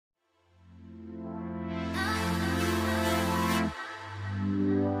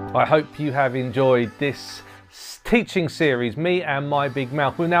I hope you have enjoyed this teaching series, me and my big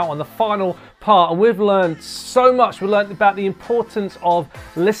mouth. We're now on the final part and we've learned so much. We've learned about the importance of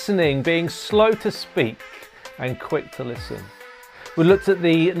listening, being slow to speak and quick to listen. We looked at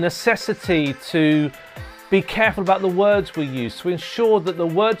the necessity to be careful about the words we use, to ensure that the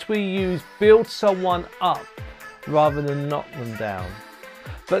words we use build someone up rather than knock them down.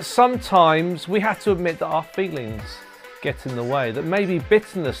 But sometimes we have to admit that our feelings get in the way, that maybe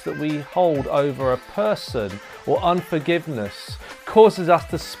bitterness that we hold over a person or unforgiveness causes us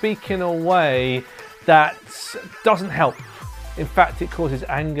to speak in a way that doesn't help. In fact, it causes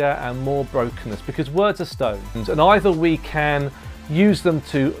anger and more brokenness, because words are stones, and either we can use them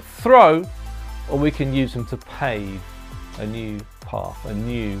to throw or we can use them to pave a new path, a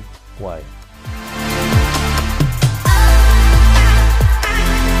new way.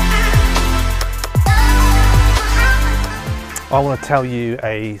 I want to tell you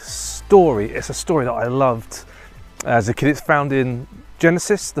a story. It's a story that I loved as a kid. It's found in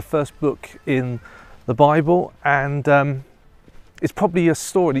Genesis, the first book in the Bible, and it's probably a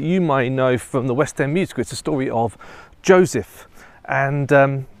story that you may know from the West End musical. It's a story of Joseph. And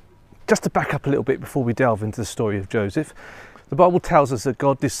just to back up a little bit before we delve into the story of Joseph, the Bible tells us that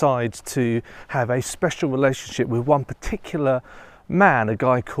God decides to have a special relationship with one particular man, a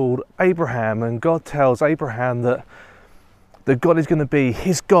guy called Abraham, and God tells Abraham that God is going to be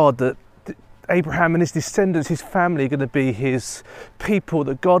his God, that Abraham and his descendants, his family, are going to be his people,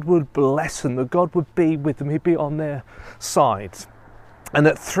 that God would bless them, that God would be with them, he'd be on their side. And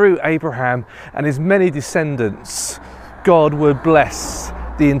that through Abraham and his many descendants, God would bless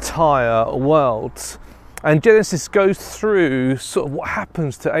the entire world. And Genesis goes through sort of what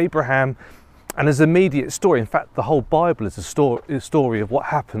happens to Abraham and his immediate story. In fact, the whole Bible is a story of what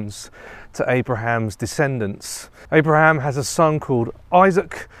happens to Abraham's descendants. Abraham has a son called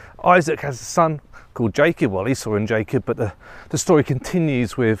Isaac. Isaac has a son called Jacob. Well, Esau and Jacob, but the story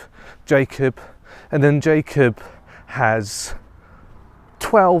continues with Jacob. And then Jacob has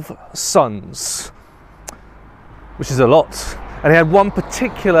 12 sons, which is a lot. And he had one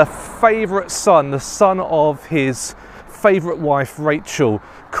particular favourite son, the son of his favourite wife, Rachel,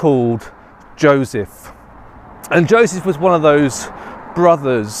 called Joseph. And Joseph was one of those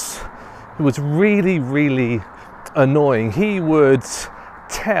brothers who was really, really annoying. He would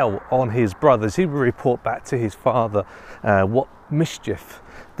tell on his brothers. He would report back to his father what mischief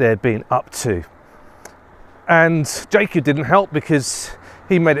they'd been up to. And Jacob didn't help, because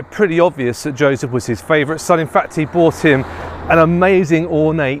he made it pretty obvious that Joseph was his favourite son. In fact, he bought him an amazing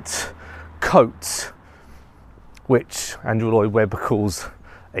ornate coat, which Andrew Lloyd Webber calls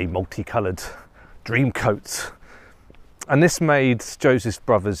a multicoloured dream coat. And this made Joseph's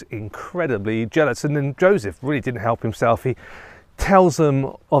brothers incredibly jealous. And then Joseph really didn't help himself. He tells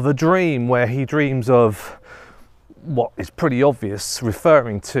them of a dream where he dreams of what is pretty obvious,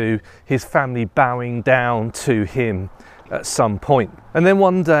 referring to his family bowing down to him at some point. And then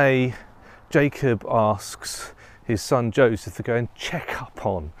one day, Jacob asks his son Joseph to go and check up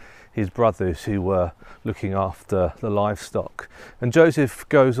on his brothers who were looking after the livestock. And Joseph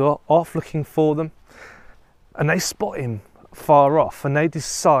goes off looking for them, and they spot him far off, and they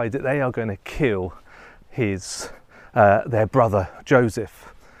decide that they are going to kill their brother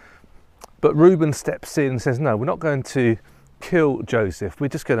Joseph. But Reuben steps in and says, no, we're not going to kill Joseph. We're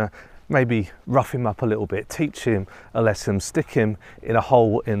just going to maybe rough him up a little bit, teach him a lesson, stick him in a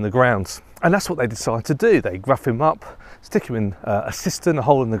hole in the ground. And that's what they decide to do. They rough him up, stick him in a cistern, a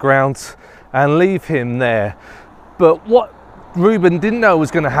hole in the ground, and leave him there. But what Reuben didn't know was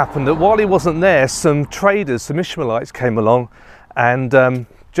going to happen, that while he wasn't there, some traders, some Ishmaelites came along, and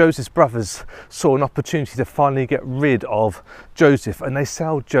Joseph's brothers saw an opportunity to finally get rid of Joseph, and they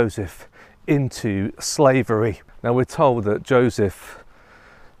sold Joseph into slavery. Now we're told that Joseph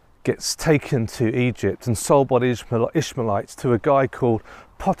gets taken to Egypt and sold by the Ishmaelites to a guy called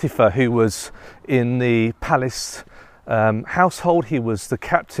Potiphar, who was in the palace household. He was the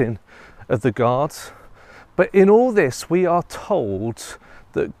captain of the guard. But in all this, we are told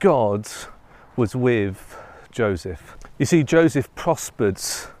that God was with Joseph. You see, Joseph prospered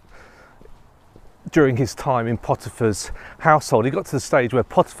during his time in Potiphar's household. He got to the stage where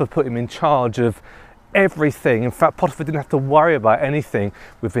Potiphar put him in charge of everything. In fact, Potiphar didn't have to worry about anything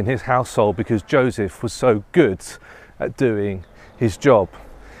within his household, because Joseph was so good at doing his job.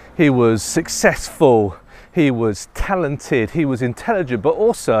 He was successful, he was talented, he was intelligent, but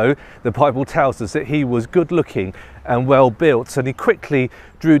also the Bible tells us that he was good looking and well built, and he quickly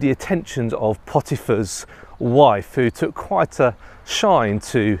drew the attention of Potiphar's wife, who took quite a shine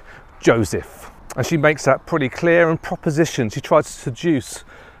to Joseph. And she makes that pretty clear and proposition. She tries to seduce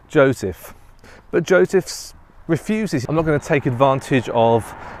Joseph. But Joseph refuses. I'm not going to take advantage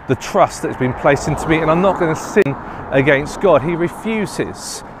of the trust that's been placed into me, and I'm not going to sin against God. He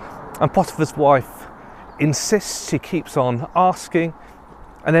refuses. And Potiphar's wife insists. She keeps on asking.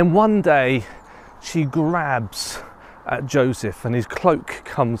 And then one day she grabs at Joseph and his cloak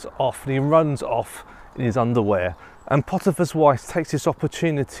comes off and he runs off in his underwear. And Potiphar's wife takes this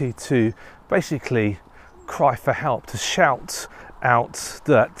opportunity to basically cry for help, to shout out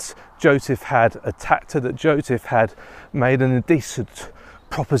that Joseph had attacked her, that Joseph had made an indecent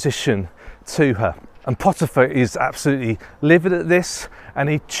proposition to her. And Potiphar is absolutely livid at this, and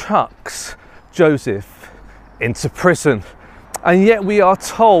he chucks Joseph into prison. And yet we are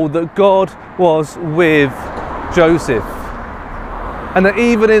told that God was with Joseph, and that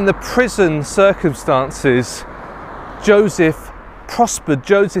even in the prison circumstances, Joseph prospered,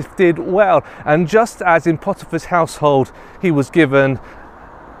 Joseph did well. And just as in Potiphar's household he was given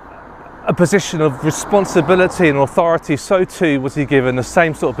a position of responsibility and authority, so too was he given the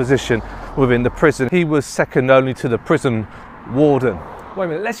same sort of position within the prison. He was second only to the prison warden. Wait a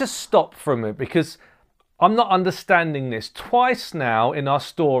minute, let's just stop for a minute, because I'm not understanding this. Twice now in our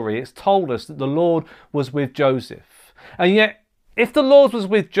story it's told us that the Lord was with Joseph. And yet, if the Lord was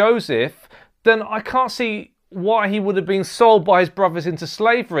with Joseph, then I can't see why he would have been sold by his brothers into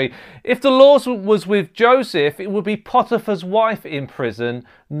slavery. If the Lord was with Joseph, it would be Potiphar's wife in prison,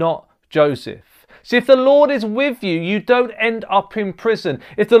 not Joseph. See, if the Lord is with you, you don't end up in prison.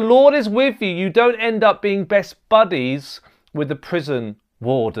 If the Lord is with you, you don't end up being best buddies with the prison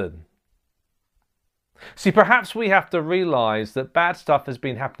warden. See, perhaps we have to realise that bad stuff has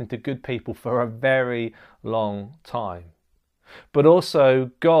been happening to good people for a very long time. But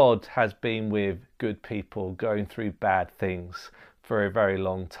also God has been with good people going through bad things for a very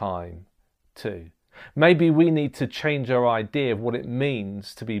long time too. Maybe we need to change our idea of what it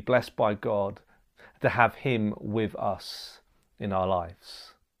means to be blessed by God, to have Him with us in our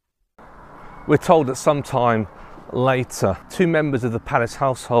lives. We're told that sometime later, 2 members of the palace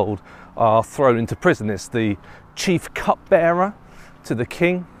household are thrown into prison. It's the chief cupbearer to the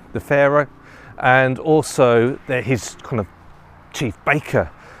king, the pharaoh, and also his kind of chief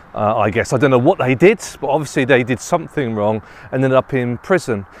baker, I guess. I don't know what they did, but obviously they did something wrong and ended up in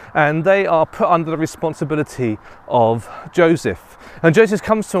prison. And they are put under the responsibility of Joseph. And Joseph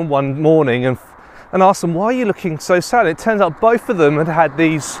comes to them one morning and asks them, "Why are you looking so sad?" It turns out both of them had had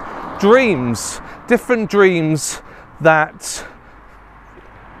these dreams, different dreams that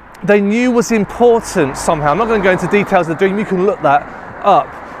they knew was important somehow. I'm not going to go into details of the dream, you can look that up.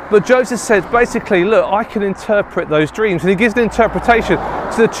 But Joseph says basically, look, I can interpret those dreams. And he gives an interpretation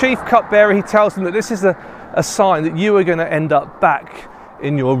to the chief cupbearer. He tells them that this is a sign that you are going to end up back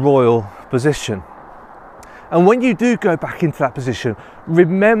in your royal position. And when you do go back into that position,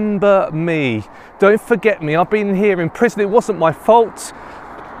 remember me. Don't forget me. I've been here in prison. It wasn't my fault.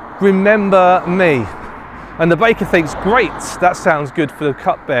 Remember me. And the baker thinks, great, that sounds good for the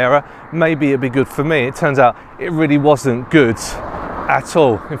cupbearer. Maybe it'd be good for me. It turns out it really wasn't good at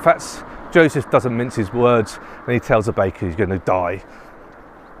all. In fact, Joseph doesn't mince his words and he tells the baker he's going to die.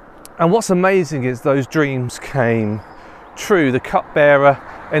 And what's amazing is those dreams came true. The cupbearer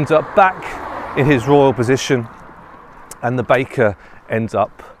ends up back in his royal position and the baker ends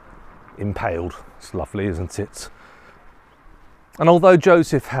up impaled. It's lovely, isn't it? And although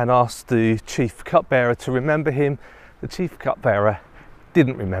Joseph had asked the chief cupbearer to remember him, the chief cupbearer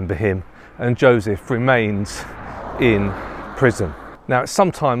didn't remember him and Joseph remains in prison. Now it's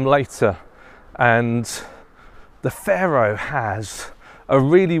sometime later and the Pharaoh has a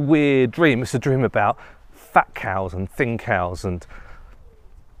really weird dream. It's a dream about fat cows and thin cows and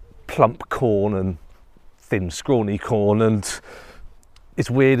plump corn and thin scrawny corn, and it's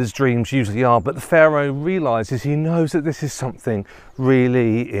weird as dreams usually are, but the Pharaoh realises, he knows that this is something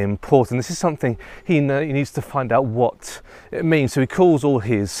really important. This is something he needs to find out what it means. So he calls all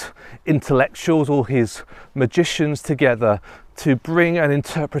his intellectuals, all his magicians together to bring an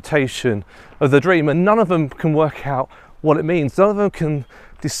interpretation of the dream, and none of them can work out what it means. None of them can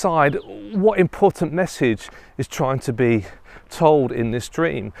decide what important message is trying to be told in this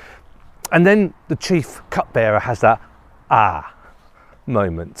dream. And then the chief cupbearer has that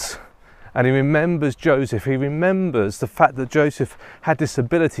moment, and he remembers Joseph. He remembers the fact that Joseph had this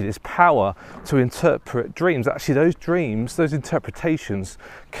ability, this power to interpret dreams. Actually, those dreams, those interpretations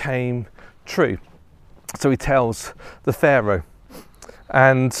came true. So he tells the Pharaoh,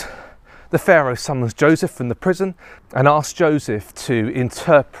 and the Pharaoh summons Joseph from the prison and asks Joseph to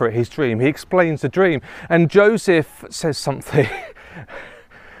interpret his dream. He explains the dream, and Joseph says something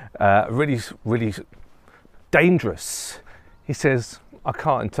really dangerous. He says, I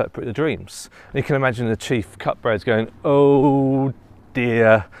can't interpret the dreams. And you can imagine the chief cupbearers going, oh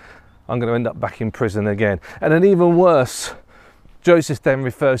dear, I'm going to end up back in prison again. And then even worse, Joseph then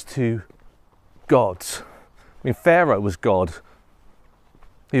refers to God. I mean, Pharaoh was God.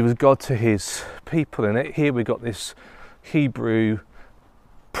 He was God to his people. And here we got this Hebrew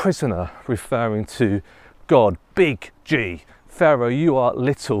prisoner referring to God, big G. Pharaoh, you are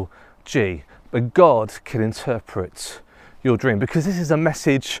little g. But God can interpret your dream, because this is a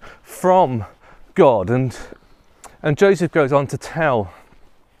message from God. And Joseph goes on to tell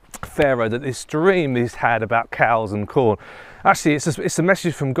Pharaoh that this dream he's had about cows and corn, actually it's a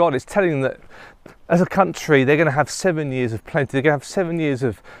message from God. It's telling them that as a country they're going to have 7 years of plenty. They're going to have 7 years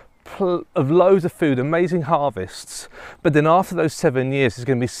of loads of food, amazing harvests. But then after those 7 years, there's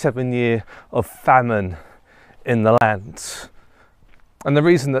going to be 7 years of famine in the land. And the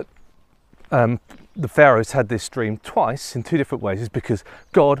reason that the Pharaoh's had this dream twice in two different ways is because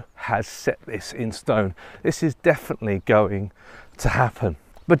God has set this in stone. This is definitely going to happen.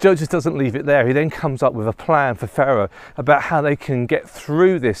 But Joseph doesn't leave it there. He then comes up with a plan for Pharaoh about how they can get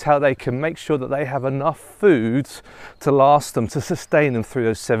through this, how they can make sure that they have enough food to last them, to sustain them through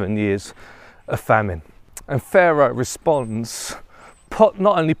those 7 years of famine. And Pharaoh responds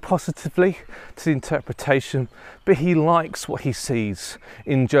not only positively to the interpretation, but he likes what he sees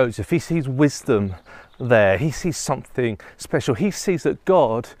in Joseph. He sees wisdom there. He sees something special. He sees that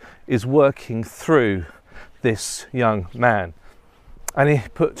God is working through this young man. And he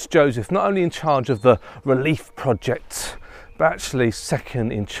puts Joseph not only in charge of the relief project, but actually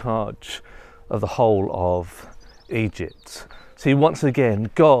second in charge of the whole of Egypt. See, once again,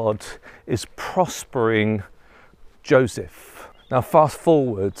 God is prospering Joseph. Now fast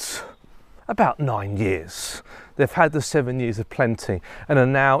forwards about 9 years. They've had the 7 years of plenty and are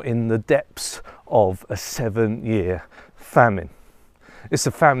now in the depths of a 7-year famine. It's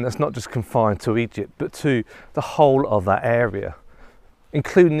a famine that's not just confined to Egypt, but to the whole of that area,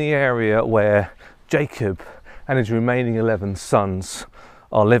 including the area where Jacob and his remaining 11 sons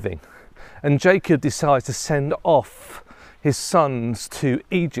are living. And Jacob decides to send off his sons to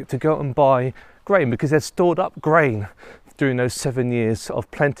Egypt to go and buy grain, because they'd stored up grain during those 7 years of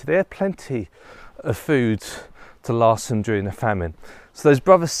plenty. They had plenty of food to last them during the famine. So those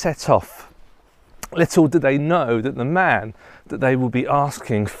brothers set off. Little did they know that the man that they will be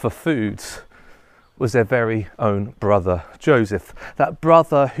asking for food was their very own brother Joseph, that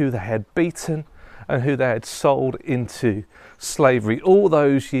brother who they had beaten and who they had sold into slavery all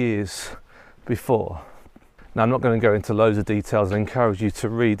those years before. Now, I'm not going to go into loads of details. I encourage you to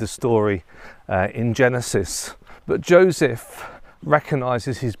read the story in Genesis. But Joseph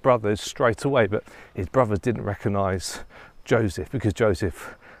recognises his brothers straight away, but his brothers didn't recognise Joseph, because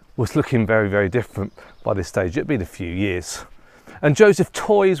Joseph was looking very, very different by this stage. It'd been a few years. And Joseph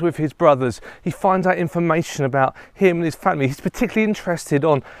toys with his brothers. He finds out information about him and his family. He's particularly interested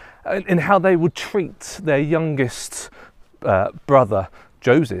in how they would treat their youngest brother,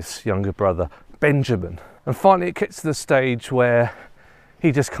 Joseph's younger brother, Benjamin. And finally it gets to the stage where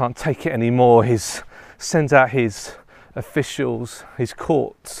he just can't take it anymore. He sends out his officials, his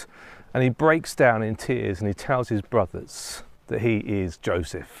courts, and he breaks down in tears and he tells his brothers that he is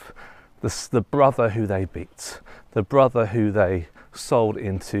Joseph, the brother who they beat, the brother who they sold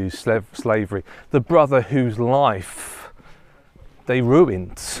into slavery, the brother whose life they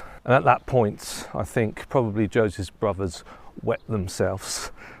ruined. And at that point, I think probably Joseph's brothers wet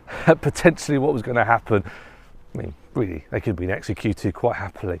themselves at potentially what was going to happen. I mean, really, they could have been executed quite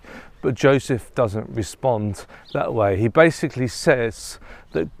happily. But Joseph doesn't respond that way. He basically says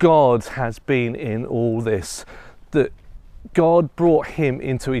that God has been in all this, that God brought him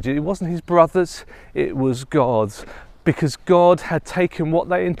into Egypt. It wasn't his brothers, it was God. Because God had taken what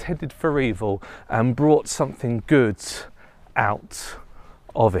they intended for evil and brought something good out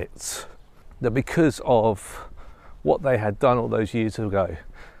of it. That because of what they had done all those years ago,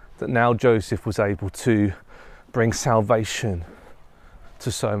 that now Joseph was able to bring salvation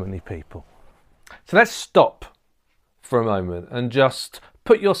to so many people. So let's stop for a moment and just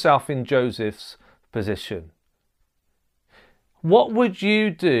put yourself in Joseph's position. What would you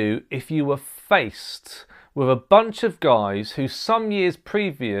do if you were faced with a bunch of guys who some years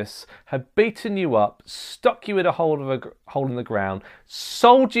previous had beaten you up, stuck you in a hole in the ground,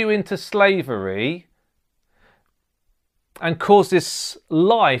 sold you into slavery, and caused this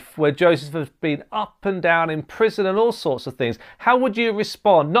life where Joseph has been up and down in prison and all sorts of things? How would you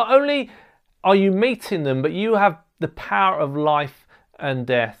respond? Not only are you meeting them, but you have the power of life and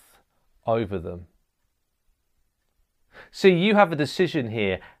death over them. See, you have a decision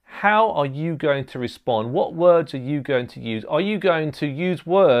here. how are you going to respond? What words are you going to use? Are you going to use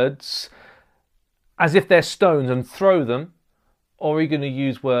words as if they're stones and throw them? Or are you going to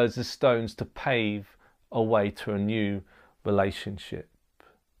use words as stones to pave a way to a new relationship?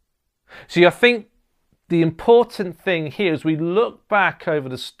 See, I think the important thing here as we look back over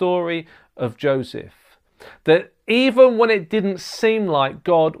the story of Joseph, that even when it didn't seem like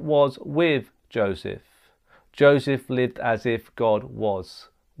God was with Joseph, Joseph lived as if God was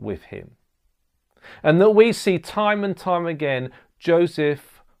with him. And that we see time and time again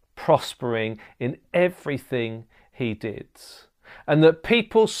Joseph prospering in everything he did. And that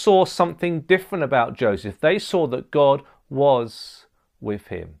people saw something different about Joseph. They saw that God was with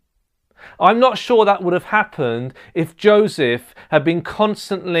him. I'm not sure that would have happened if Joseph had been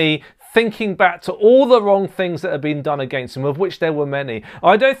constantly thinking back to all the wrong things that had been done against him, of which there were many.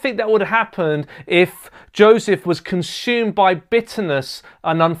 I don't think that would have happened if Joseph was consumed by bitterness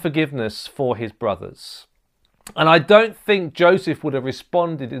and unforgiveness for his brothers. And I don't think Joseph would have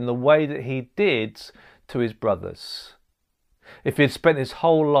responded in the way that he did to his brothers if he had spent his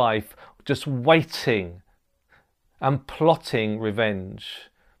whole life just waiting and plotting revenge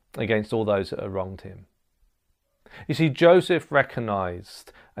against all those that had wronged him. You see, Joseph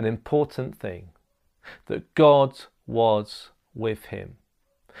recognized an important thing, that God was with him,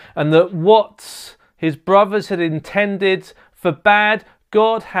 and that what his brothers had intended for bad,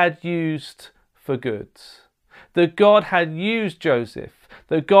 God had used for good. That God had used Joseph,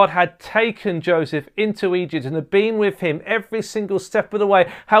 that God had taken Joseph into Egypt and had been with him every single step of the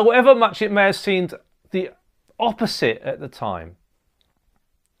way, however much it may have seemed the opposite at the time.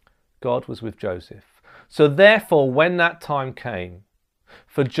 God was with Joseph. So therefore, when that time came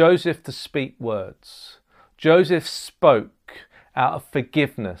for Joseph to speak words, Joseph spoke out of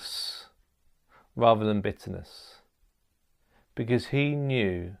forgiveness rather than bitterness, because he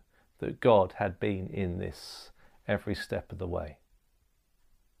knew that God had been in this every step of the way.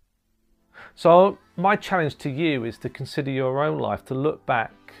 So my challenge to you is to consider your own life, to look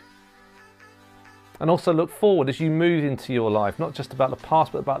back and also look forward as you move into your life, not just about the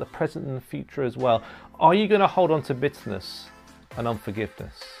past, but about the present and the future as well. Are you going to hold on to bitterness and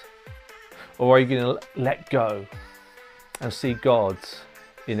unforgiveness? Or are you going to let go and see God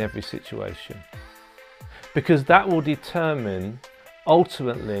in every situation? Because that will determine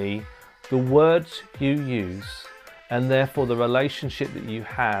ultimately the words you use and therefore the relationship that you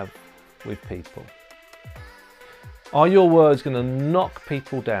have with people. Are your words going to knock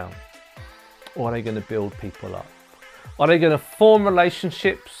people down? Or are they going to build people up? Are they going to form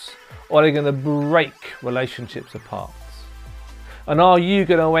relationships, or are they going to break relationships apart? And are you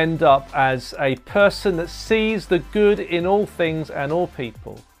going to end up as a person that sees the good in all things and all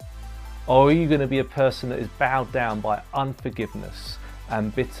people? Or are you going to be a person that is bowed down by unforgiveness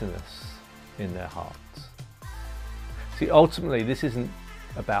and bitterness in their hearts? See, ultimately, this isn't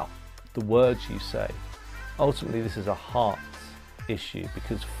about the words you say. Ultimately, this is a heart issue,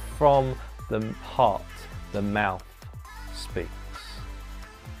 because from the heart, the mouth speaks.